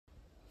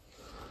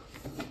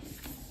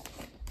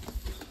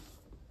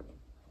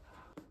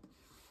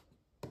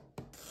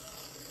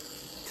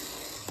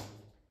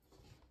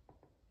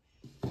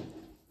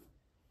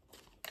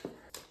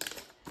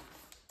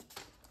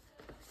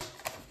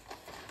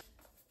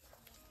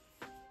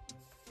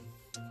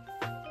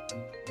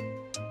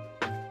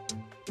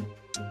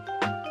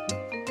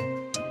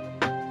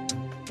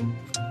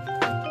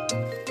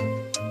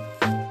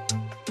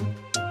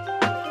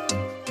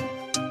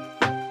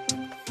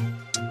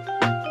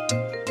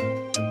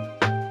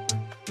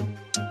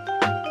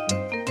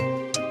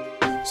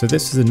So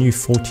this is a new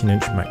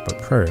 14-inch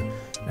MacBook Pro,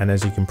 and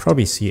as you can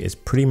probably see, it's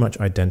pretty much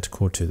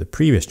identical to the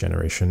previous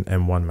generation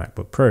M1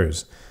 MacBook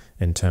Pros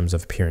in terms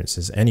of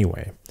appearances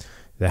anyway.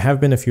 There have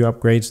been a few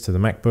upgrades to the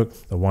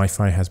MacBook. The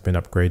Wi-Fi has been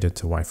upgraded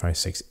to Wi-Fi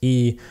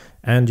 6E,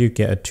 and you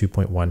get a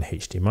 2.1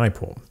 HDMI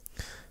port.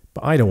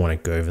 But I don't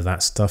want to go over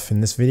that stuff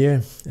in this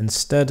video.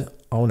 Instead,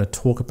 I want to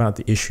talk about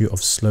the issue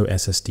of slow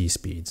SSD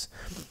speeds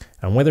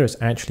and whether it's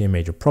actually a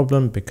major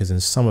problem, because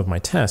in some of my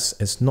tests,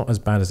 it's not as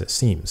bad as it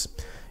seems.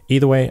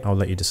 Either way, I'll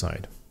let you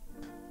decide.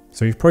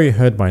 So you've probably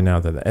heard by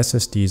now that the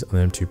SSDs on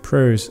the M2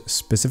 Pros,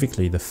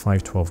 specifically the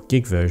 512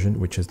 gig version,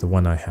 which is the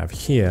one I have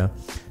here,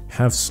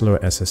 have slower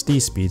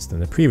SSD speeds than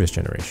the previous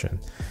generation.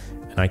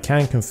 And I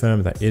can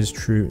confirm that is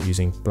true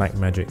using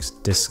Blackmagic's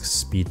disk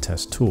speed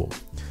test tool.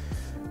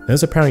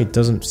 This apparently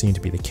doesn't seem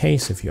to be the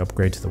case if you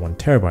upgrade to the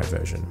 1TB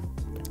version.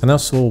 And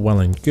that's all well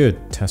and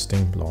good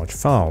testing large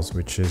files,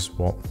 which is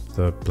what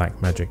the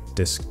Blackmagic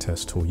disk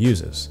test tool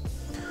uses.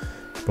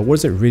 But what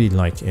is it really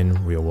like in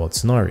real world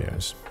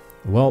scenarios?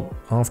 Well,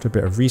 after a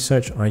bit of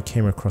research, I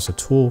came across a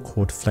tool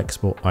called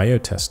Flexible I/O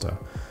Tester,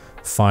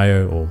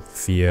 FIO or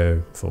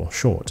FIO for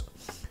short,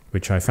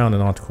 which I found an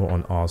article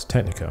on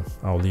arstechnica.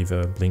 I'll leave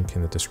a link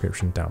in the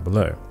description down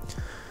below.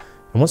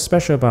 And what's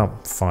special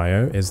about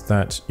FIO is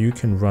that you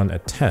can run a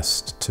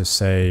test to,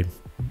 say,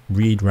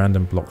 read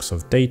random blocks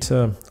of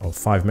data of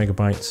 5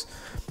 megabytes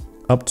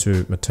up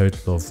to a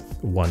total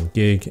of 1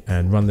 gig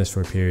and run this for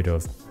a period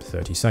of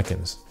 30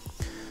 seconds.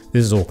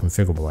 This is all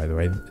configurable, by the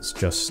way, it's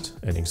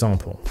just an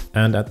example.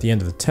 And at the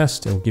end of the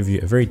test, it will give you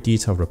a very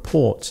detailed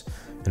report,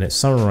 and it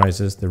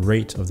summarizes the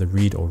rate of the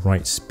read or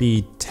write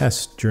speed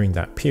test during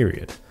that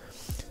period,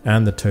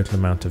 and the total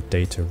amount of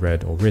data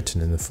read or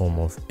written in the form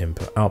of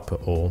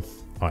input-output or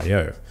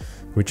I/O,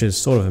 which is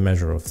sort of a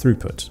measure of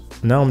throughput.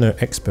 Now, I'm no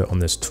expert on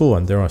this tool,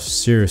 and there are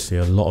seriously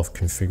a lot of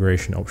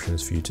configuration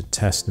options for you to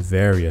test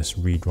various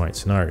read-write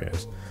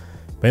scenarios.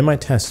 But in my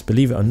tests,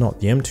 believe it or not,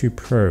 the M2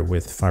 Pro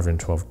with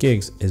 512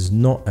 gigs is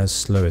not as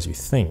slow as you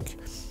think.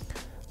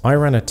 I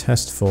ran a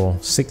test for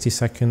 60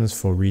 seconds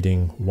for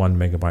reading 1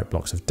 megabyte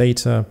blocks of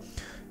data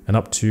and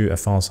up to a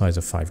file size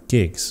of 5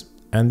 gigs.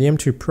 And the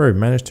M2 Pro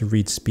managed to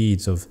read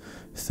speeds of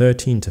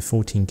 13 to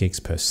 14 gigs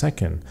per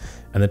second,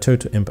 and the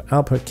total input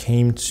output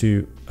came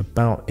to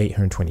about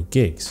 820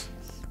 gigs,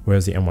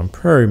 whereas the M1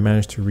 Pro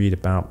managed to read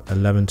about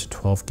 11 to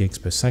 12 gigs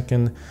per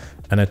second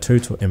and a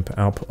total input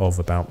output of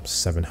about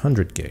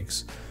 700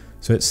 gigs.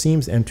 So it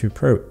seems the M2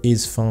 Pro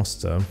is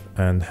faster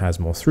and has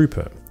more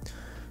throughput.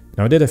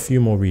 Now, I did a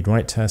few more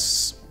read-write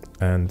tests,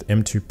 and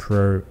M2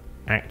 Pro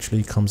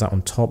actually comes out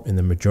on top in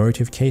the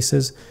majority of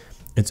cases.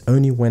 It's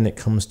only when it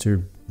comes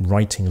to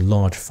writing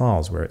large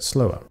files where it's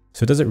slower.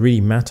 So does it really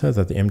matter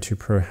that the M2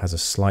 Pro has a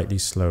slightly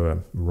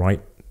slower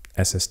write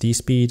SSD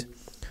speed?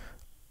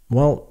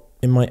 Well,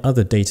 in my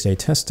other day-to-day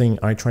testing,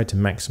 I tried to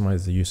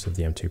maximize the use of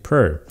the M2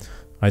 Pro.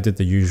 I did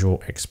the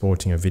usual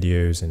exporting of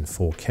videos in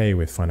 4K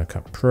with Final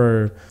Cut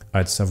Pro. I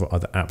had several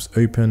other apps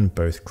open,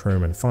 both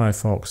Chrome and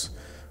Firefox,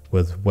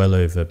 with well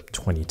over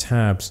 20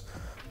 tabs.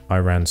 I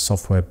ran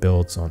software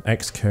builds on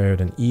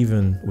Xcode, and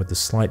even with the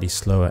slightly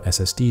slower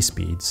SSD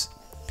speeds,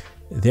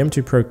 the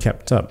M2 Pro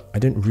kept up. I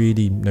didn't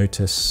really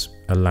notice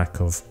a lack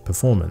of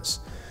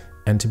performance.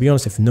 And to be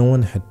honest, if no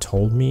one had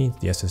told me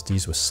the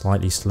SSDs were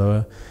slightly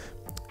slower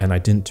and I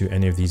didn't do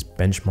any of these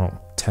benchmark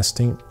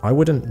testing, I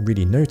wouldn't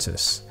really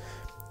notice.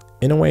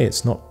 In a way,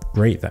 it's not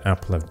great that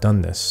Apple have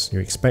done this. You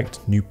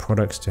expect new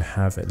products to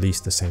have at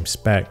least the same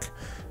spec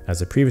as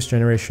the previous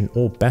generation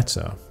or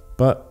better,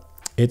 but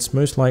it's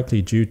most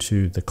likely due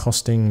to the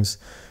costings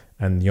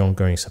and the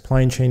ongoing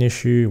supply chain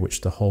issue,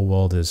 which the whole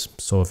world is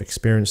sort of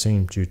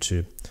experiencing due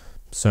to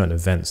certain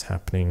events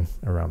happening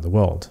around the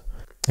world.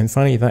 And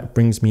finally, that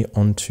brings me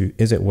on to,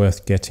 is it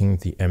worth getting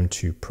the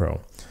M2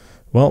 Pro?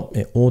 Well,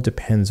 it all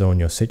depends on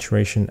your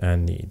situation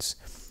and needs.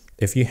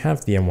 If you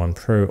have the M1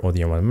 Pro or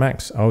the M1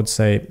 Max, I would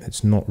say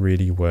it's not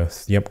really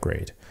worth the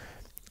upgrade.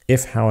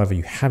 If, however,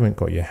 you haven't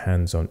got your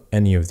hands on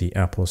any of the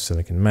Apple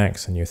Silicon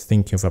Macs and you're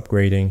thinking of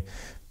upgrading,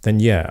 then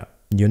yeah,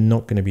 you're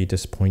not going to be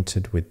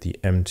disappointed with the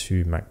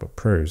M2 MacBook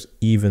Pros,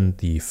 even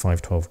the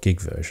 512 gig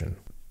version.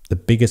 The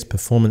biggest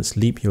performance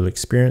leap you'll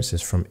experience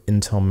is from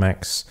Intel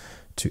Macs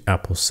to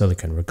Apple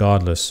Silicon,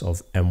 regardless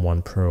of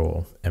M1 Pro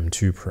or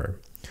M2 Pro.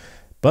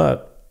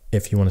 But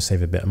if you want to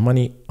save a bit of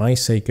money, I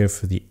say go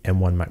for the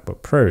M1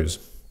 MacBook Pros.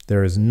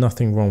 There is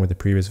nothing wrong with the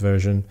previous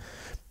version.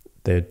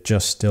 They're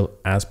just still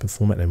as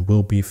performant and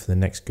will be for the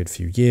next good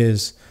few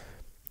years.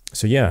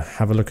 So yeah,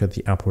 have a look at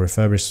the Apple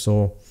refurbished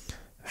store.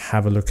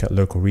 Have a look at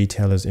local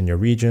retailers in your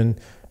region.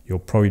 You'll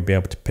probably be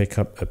able to pick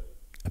up a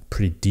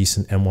pretty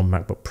decent M1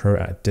 MacBook Pro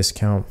at a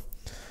discount.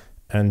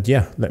 And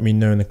yeah, let me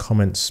know in the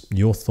comments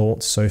your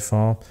thoughts so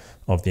far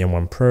of the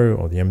M1 Pro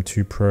or the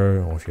M2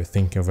 Pro, or if you're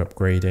thinking of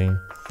upgrading.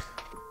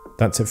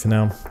 That's it for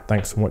now.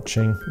 Thanks for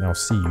watching, and I'll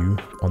see you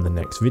on the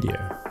next video.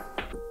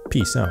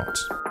 Peace out.